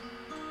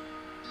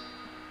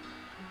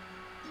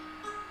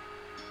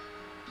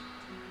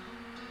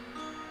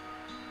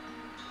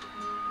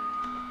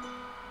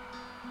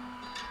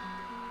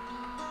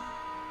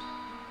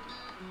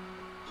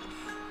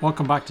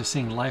Welcome back to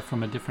Seeing Life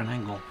from a Different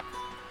Angle.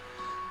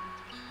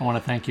 I want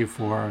to thank you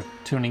for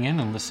tuning in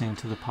and listening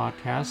to the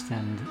podcast.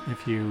 And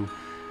if you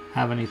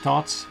have any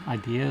thoughts,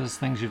 ideas,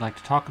 things you'd like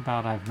to talk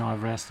about, I know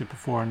I've asked it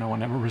before, no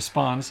one ever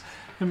responds.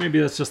 And maybe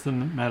that's just a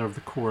matter of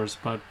the course,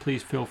 but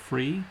please feel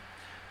free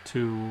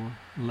to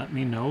let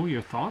me know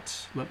your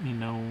thoughts. Let me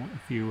know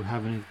if you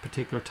have any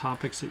particular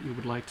topics that you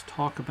would like to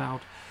talk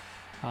about.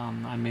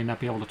 I may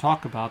not be able to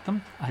talk about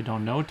them. I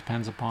don't know. It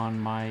depends upon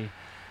my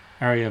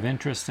area of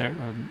interest,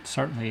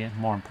 certainly, and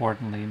more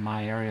importantly,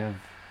 my area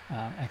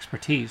of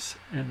expertise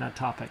in that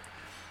topic.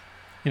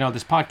 You know,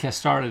 this podcast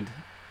started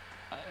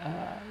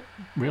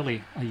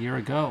really a year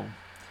ago,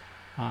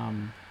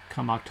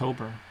 come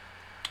October.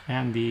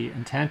 And the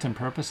intent and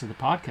purpose of the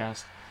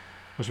podcast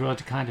was really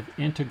to kind of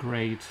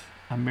integrate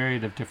a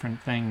myriad of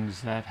different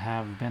things that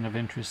have been of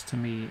interest to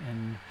me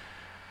in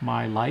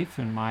my life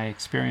and my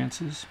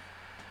experiences.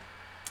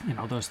 You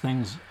know, those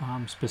things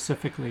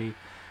specifically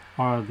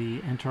are the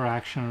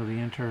interaction or the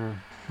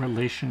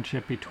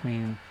interrelationship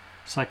between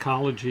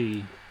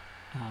psychology,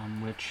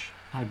 which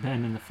I've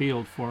been in the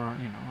field for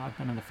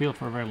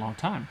a very long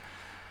time,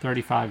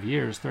 35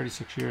 years,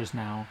 36 years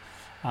now,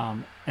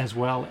 as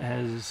well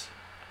as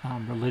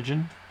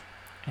religion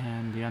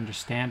and the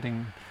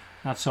understanding,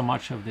 not so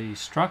much of the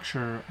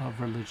structure of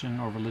religion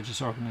or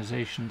religious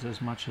organizations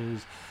as much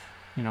as,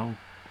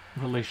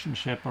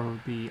 relationship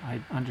or the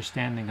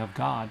understanding of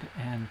God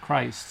and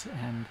Christ,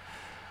 and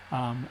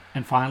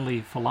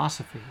finally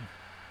philosophy,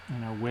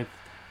 with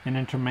an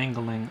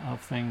intermingling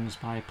of things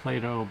by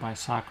Plato, by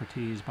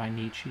Socrates, by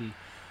Nietzsche,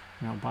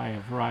 by a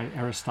variety,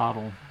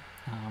 Aristotle,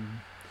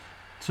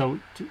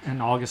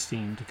 and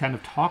Augustine, to kind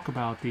of talk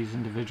about these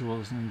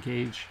individuals and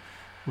engage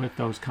with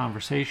those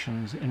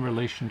conversations in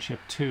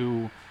relationship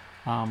to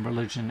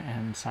religion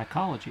and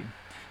psychology.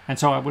 And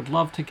so I would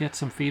love to get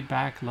some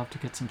feedback, love to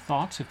get some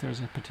thoughts if there's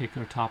a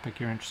particular topic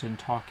you're interested in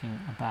talking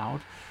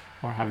about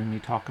or having me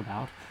talk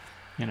about.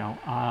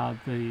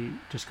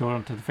 Just go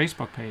onto the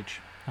Facebook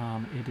page.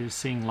 It is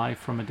Seeing Life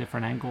from a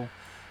Different Angle.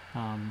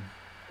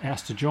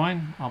 Ask to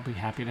join. I'll be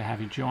happy to have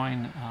you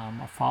join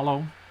or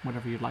follow,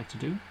 whatever you'd like to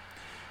do.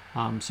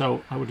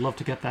 So I would love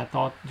to get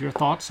your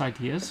thoughts,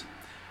 ideas.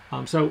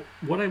 So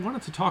what I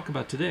wanted to talk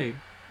about today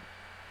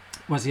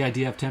was the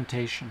idea of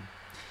temptation.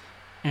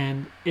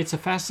 And it's a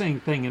fascinating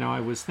thing. I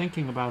was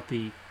thinking about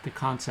the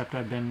concept.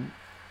 I've been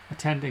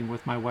attending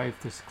with my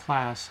wife this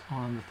class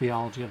on the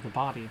theology of the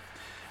body.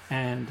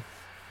 And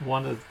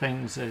one of the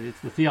things, the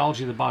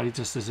theology of the body,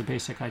 just as a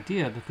basic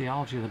idea, the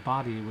theology of the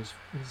body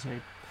is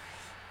a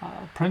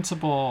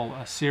principle,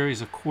 a series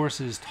of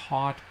courses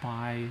taught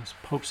by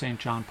Pope St.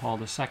 John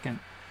Paul II.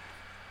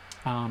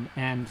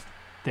 And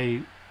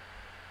they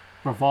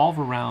revolve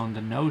around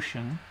the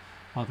notion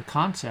or the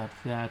concept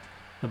that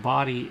the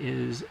body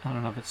is, in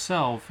and of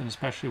itself, and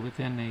especially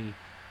within a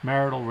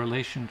marital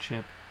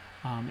relationship,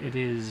 it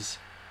is,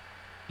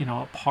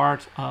 a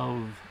part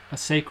of a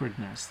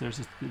sacredness. There's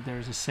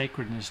a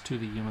sacredness to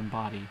the human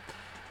body.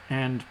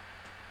 And,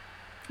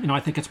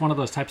 I think it's one of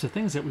those types of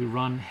things that we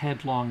run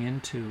headlong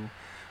into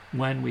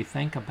when we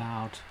think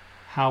about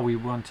how we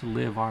want to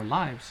live our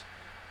lives,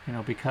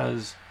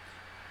 because,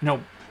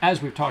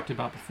 as we've talked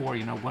about before,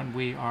 when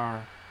we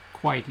are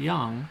quite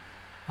young,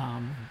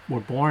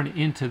 we're born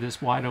into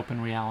this wide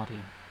open reality.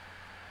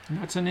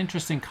 It's an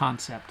interesting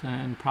concept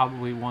and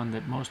probably one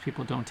that most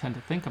people don't tend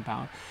to think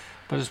about,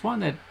 but it's one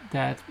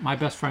that my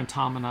best friend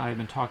Tom and I have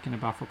been talking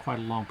about for quite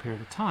a long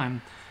period of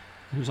time,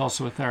 who's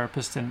also a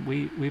therapist, and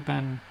we've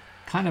been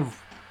kind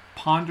of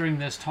pondering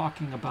this,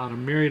 talking about a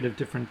myriad of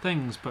different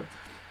things, but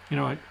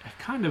I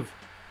kind of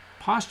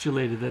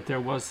postulated that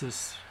there was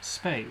this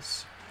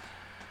space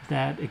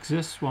that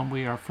exists when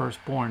we are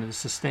first born.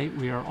 It's a state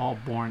we are all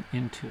born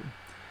into.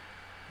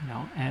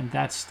 And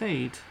that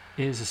state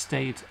is a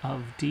state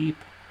of deep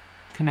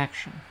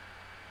connection,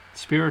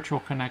 spiritual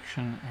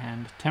connection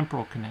and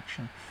temporal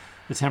connection.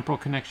 The temporal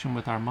connection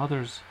with our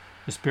mothers,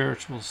 the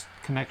spiritual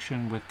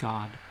connection with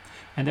God.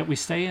 And that we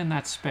stay in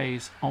that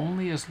space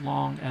only as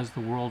long as the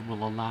world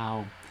will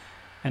allow.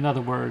 In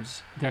other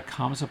words, there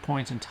comes a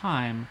point in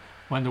time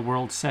when the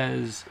world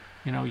says,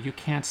 you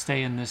can't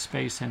stay in this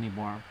space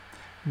anymore.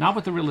 Not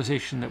with the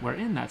realization that we're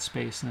in that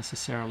space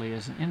necessarily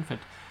as an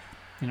infant.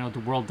 The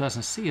world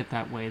doesn't see it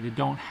that way. They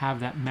don't have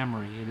that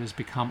memory. It has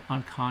become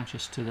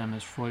unconscious to them,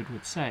 as Freud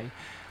would say.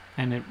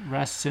 And it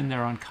rests in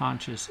their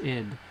unconscious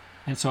id.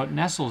 And so it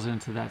nestles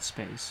into that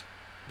space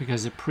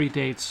because it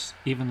predates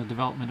even the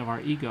development of our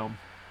ego.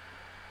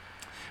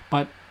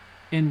 But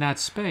in that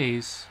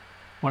space,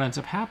 what ends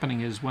up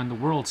happening is when the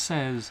world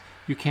says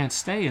you can't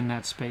stay in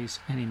that space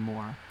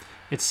anymore,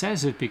 it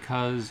says it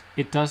because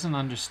it doesn't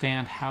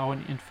understand how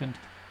an infant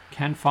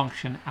can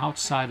function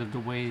outside of the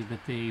way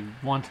that they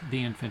want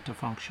the infant to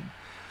function.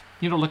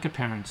 Look at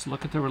parents,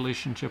 look at their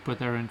relationship with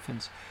their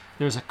infants.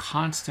 There's a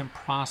constant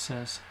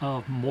process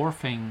of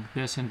morphing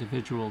this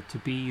individual to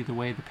be the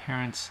way the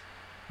parents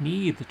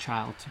need the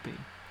child to be.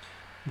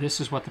 This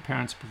is what the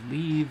parents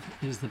believe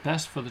is the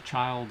best for the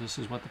child. This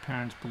is what the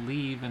parents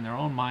believe in their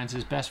own minds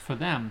is best for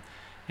them.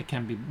 It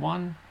can be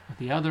one or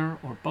the other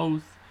or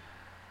both,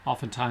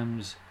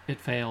 Oftentimes it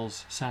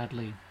fails,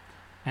 sadly,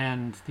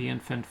 and the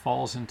infant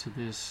falls into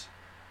this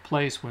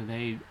place where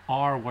they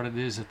are what it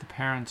is that the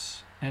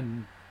parents,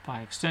 and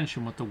by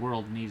extension what the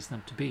world needs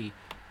them to be.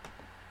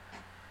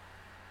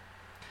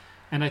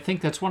 And I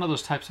think that's one of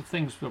those types of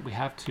things that we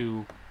have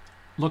to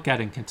look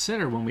at and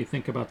consider when we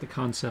think about the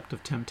concept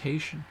of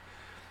temptation.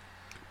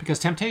 Because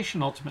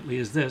temptation ultimately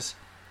is this.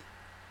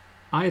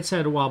 I had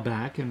said a while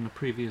back in a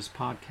previous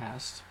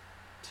podcast,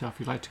 so if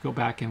you'd like to go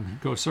back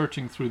and go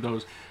searching through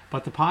those,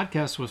 but the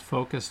podcast was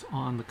focused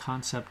on the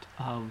concept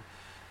of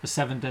the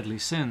 7 deadly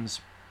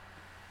sins.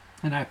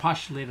 And I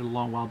postulated a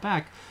long while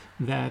back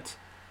that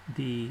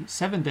the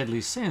 7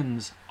 deadly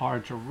sins are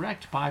a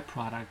direct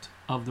byproduct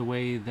of the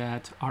way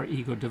that our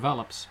ego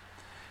develops.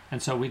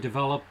 And so we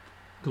develop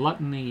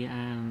gluttony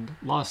and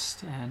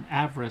lust and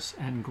avarice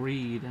and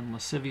greed and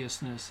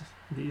lasciviousness,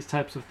 these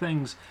types of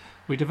things.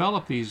 We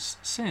develop these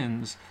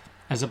sins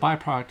as a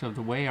byproduct of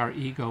the way our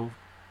ego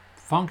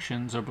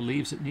functions or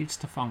believes it needs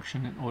to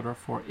function in order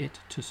for it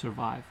to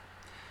survive.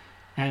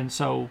 And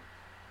so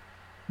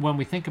when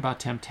we think about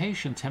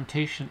temptation,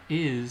 temptation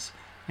is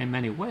in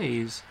many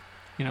ways,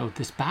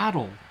 this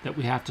battle that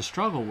we have to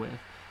struggle with.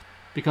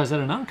 Because at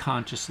an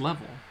unconscious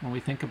level, when we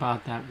think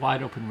about that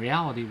wide open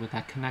reality with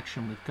that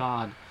connection with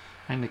God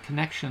and the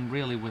connection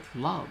really with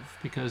love,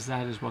 because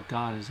that is what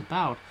God is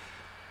about,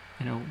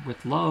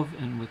 with love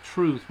and with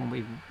truth, when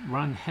we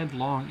run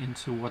headlong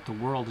into what the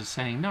world is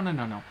saying,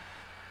 no.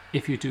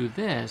 If you do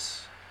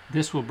this,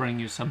 this will bring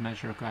you some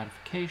measure of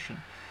gratification.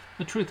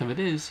 The truth of it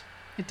is,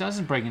 it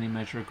doesn't bring any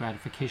measure of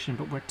gratification,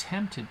 but we're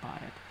tempted by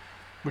it.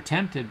 We're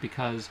tempted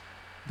because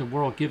the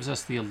world gives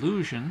us the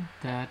illusion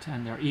that,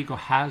 and their ego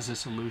has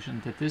this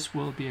illusion, that this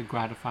will be a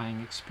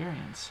gratifying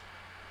experience.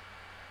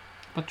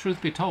 But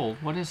truth be told,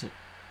 what is it?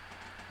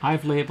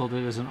 I've labeled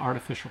it as an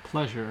artificial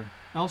pleasure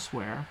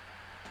elsewhere,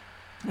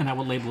 and I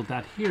will label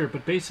that here,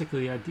 but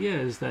basically the idea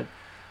is that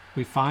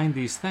we find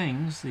these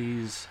things,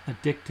 these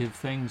addictive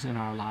things in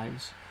our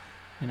lives,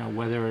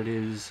 whether it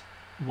is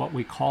what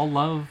we call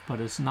love,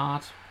 but it's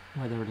not,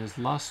 whether it is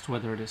lust,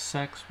 whether it is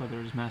sex, whether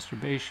it is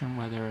masturbation,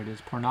 whether it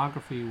is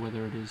pornography,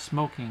 whether it is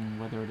smoking,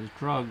 whether it is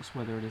drugs,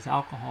 whether it is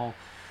alcohol,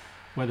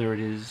 whether it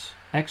is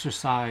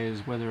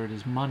exercise, whether it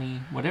is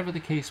money, whatever the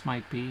case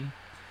might be,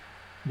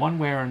 one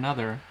way or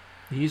another,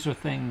 these are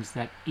things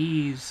that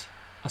ease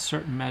a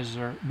certain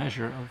measure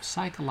of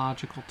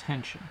psychological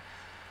tension.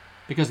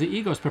 Because the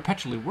ego is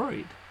perpetually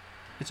worried.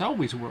 It's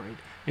always worried.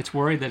 It's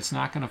worried that it's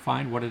not going to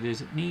find what it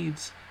is it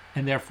needs,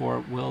 and therefore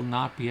it will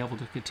not be able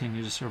to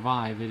continue to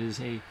survive. It is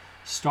a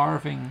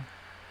starving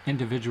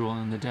individual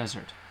in the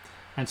desert.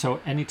 And so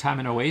anytime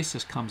an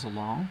oasis comes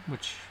along,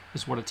 which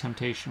is what a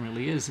temptation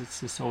really is, it's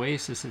this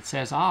oasis that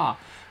says,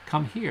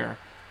 come here.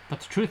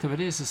 But the truth of it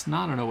is, it's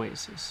not an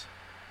oasis.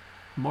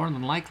 More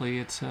than likely,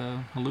 it's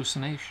a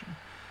hallucination.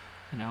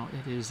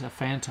 It is a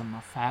phantom,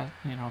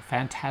 a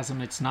phantasm.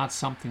 It's not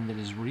something that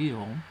is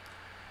real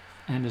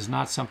and is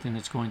not something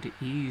that's going to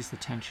ease the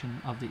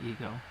tension of the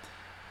ego.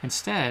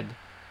 Instead,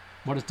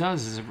 what it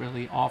does is it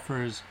really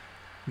offers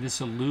this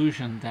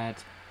illusion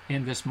that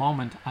in this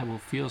moment I will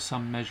feel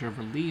some measure of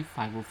relief,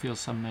 I will feel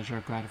some measure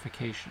of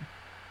gratification.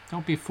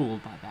 Don't be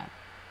fooled by that.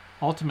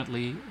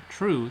 Ultimately,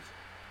 truth,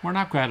 we're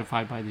not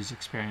gratified by these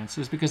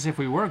experiences, because if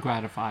we were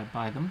gratified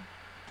by them,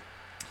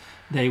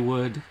 they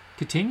would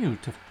continue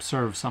to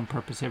serve some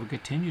purpose. They would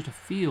continue to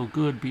feel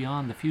good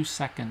beyond the few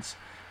seconds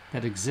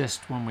that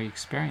exist when we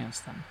experience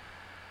them.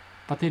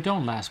 But they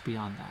don't last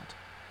beyond that.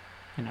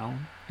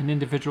 An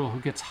individual who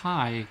gets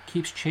high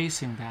keeps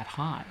chasing that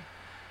high.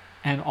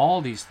 And all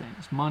these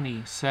things,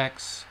 money,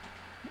 sex,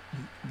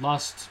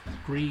 lust,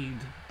 greed,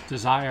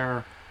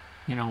 desire,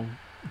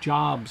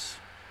 jobs,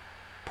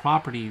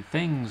 property,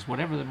 things,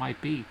 whatever they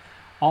might be,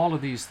 all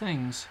of these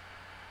things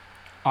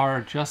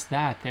are just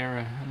that. They're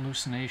a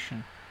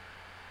hallucination.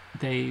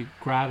 They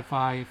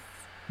gratify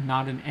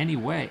not in any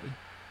way.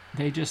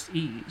 They just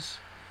ease.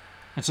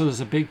 And so there's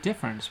a big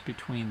difference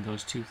between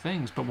those two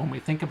things. But when we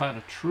think about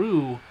a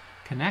true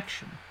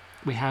connection,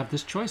 we have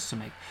this choice to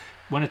make.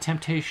 When a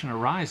temptation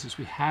arises,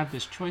 we have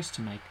this choice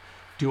to make.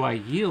 Do I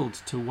yield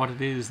to what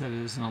it is that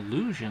is an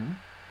illusion,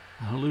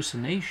 a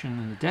hallucination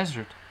in the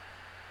desert,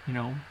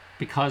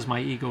 because my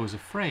ego is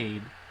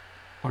afraid?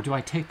 Or do I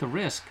take the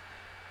risk?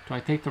 Do I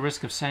take the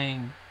risk of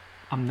saying,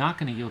 I'm not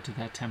going to yield to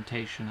that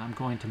temptation. I'm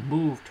going to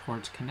move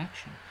towards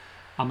connection.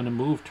 I'm going to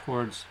move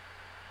towards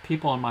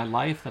people in my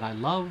life that I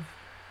love,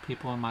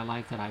 people in my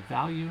life that I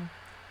value,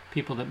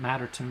 people that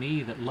matter to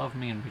me, that love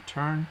me in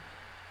return.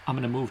 I'm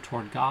going to move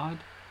toward God.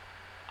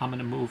 I'm going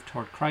to move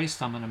toward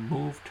Christ. I'm going to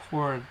move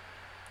toward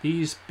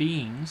these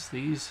beings,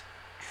 these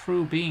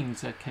true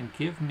beings that can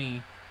give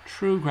me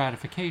true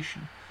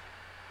gratification,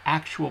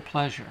 actual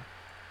pleasure.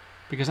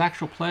 Because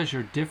actual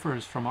pleasure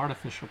differs from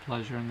artificial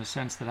pleasure in the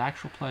sense that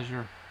actual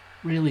pleasure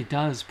really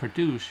does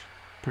produce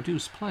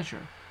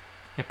pleasure.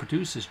 It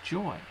produces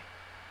joy.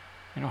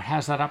 It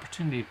has that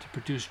opportunity to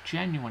produce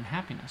genuine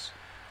happiness.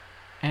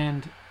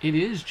 And it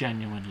is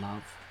genuine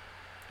love.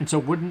 And so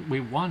wouldn't we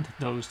want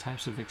those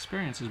types of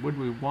experiences? Would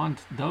we want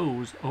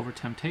those over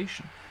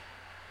temptation?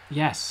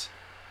 Yes,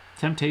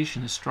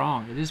 temptation is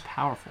strong. It is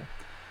powerful.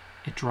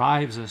 It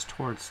drives us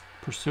towards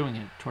pursuing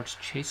it, towards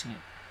chasing it.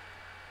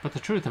 But the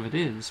truth of it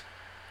is,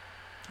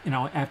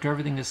 after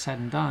everything is said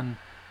and done,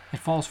 it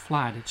falls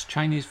flat. It's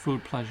Chinese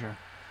food pleasure.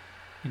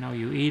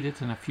 You eat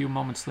it and a few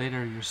moments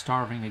later you're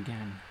starving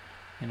again.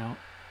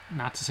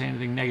 Not to say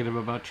anything negative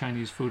about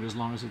Chinese food as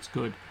long as it's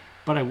good.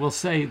 But I will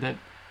say that,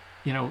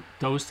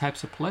 those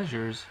types of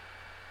pleasures,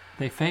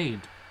 they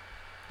fade.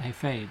 They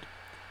fade.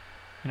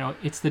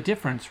 It's the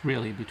difference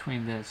really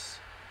between this.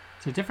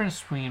 It's the difference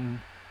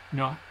between,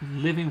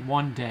 living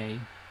one day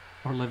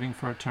or living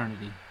for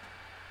eternity.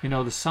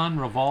 The sun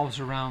revolves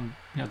around,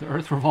 the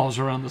earth revolves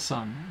around the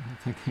sun.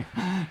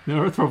 The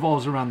earth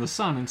revolves around the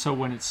sun, and so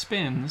when it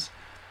spins,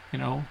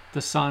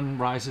 the sun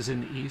rises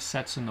in the east,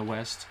 sets in the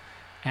west,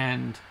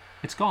 and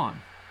it's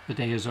gone. The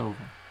day is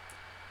over.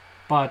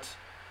 But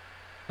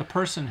the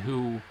person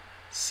who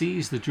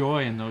sees the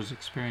joy in those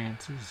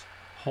experiences,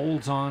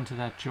 holds on to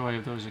that joy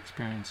of those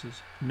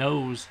experiences,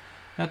 knows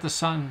that the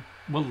sun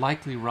will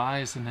likely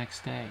rise the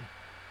next day.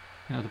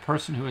 The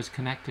person who is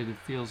connected and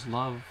feels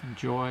love and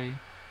joy,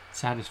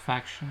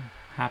 satisfaction,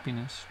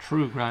 happiness,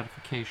 true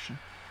gratification.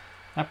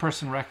 That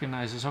person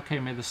recognizes, okay,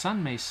 the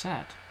sun may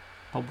set,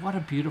 but what a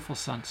beautiful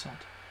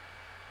sunset.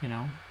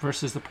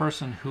 Versus the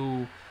person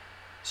who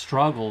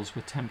struggles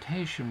with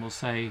temptation will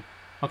say,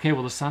 okay,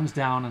 well, the sun's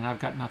down and I've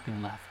got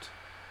nothing left.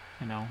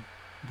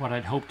 What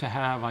I'd hoped to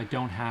have, I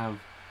don't have.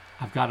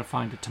 I've got to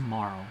find it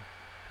tomorrow.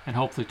 And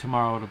hopefully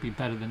tomorrow it'll be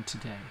better than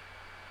today.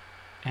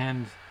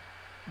 And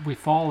we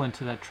fall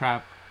into that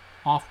trap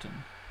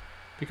often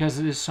because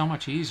it is so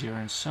much easier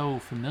and so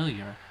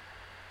familiar,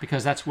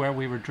 because that's where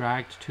we were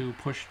dragged to,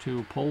 pushed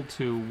to, pulled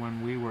to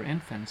when we were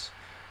infants.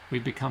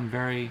 We've become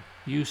very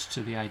used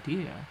to the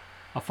idea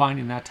of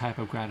finding that type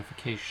of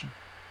gratification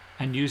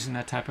and using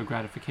that type of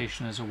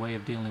gratification as a way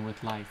of dealing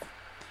with life.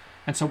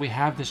 And so we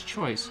have this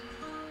choice.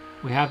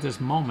 We have this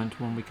moment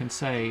when we can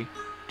say,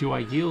 do I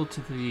yield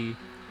to the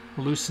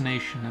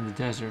hallucination in the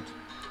desert,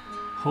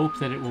 hope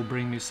that it will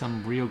bring me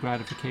some real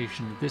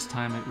gratification, that this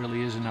time it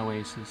really is an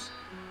oasis?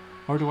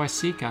 Or do I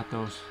seek out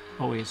those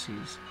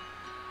oases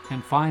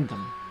and find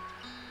them?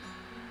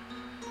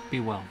 Be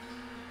well.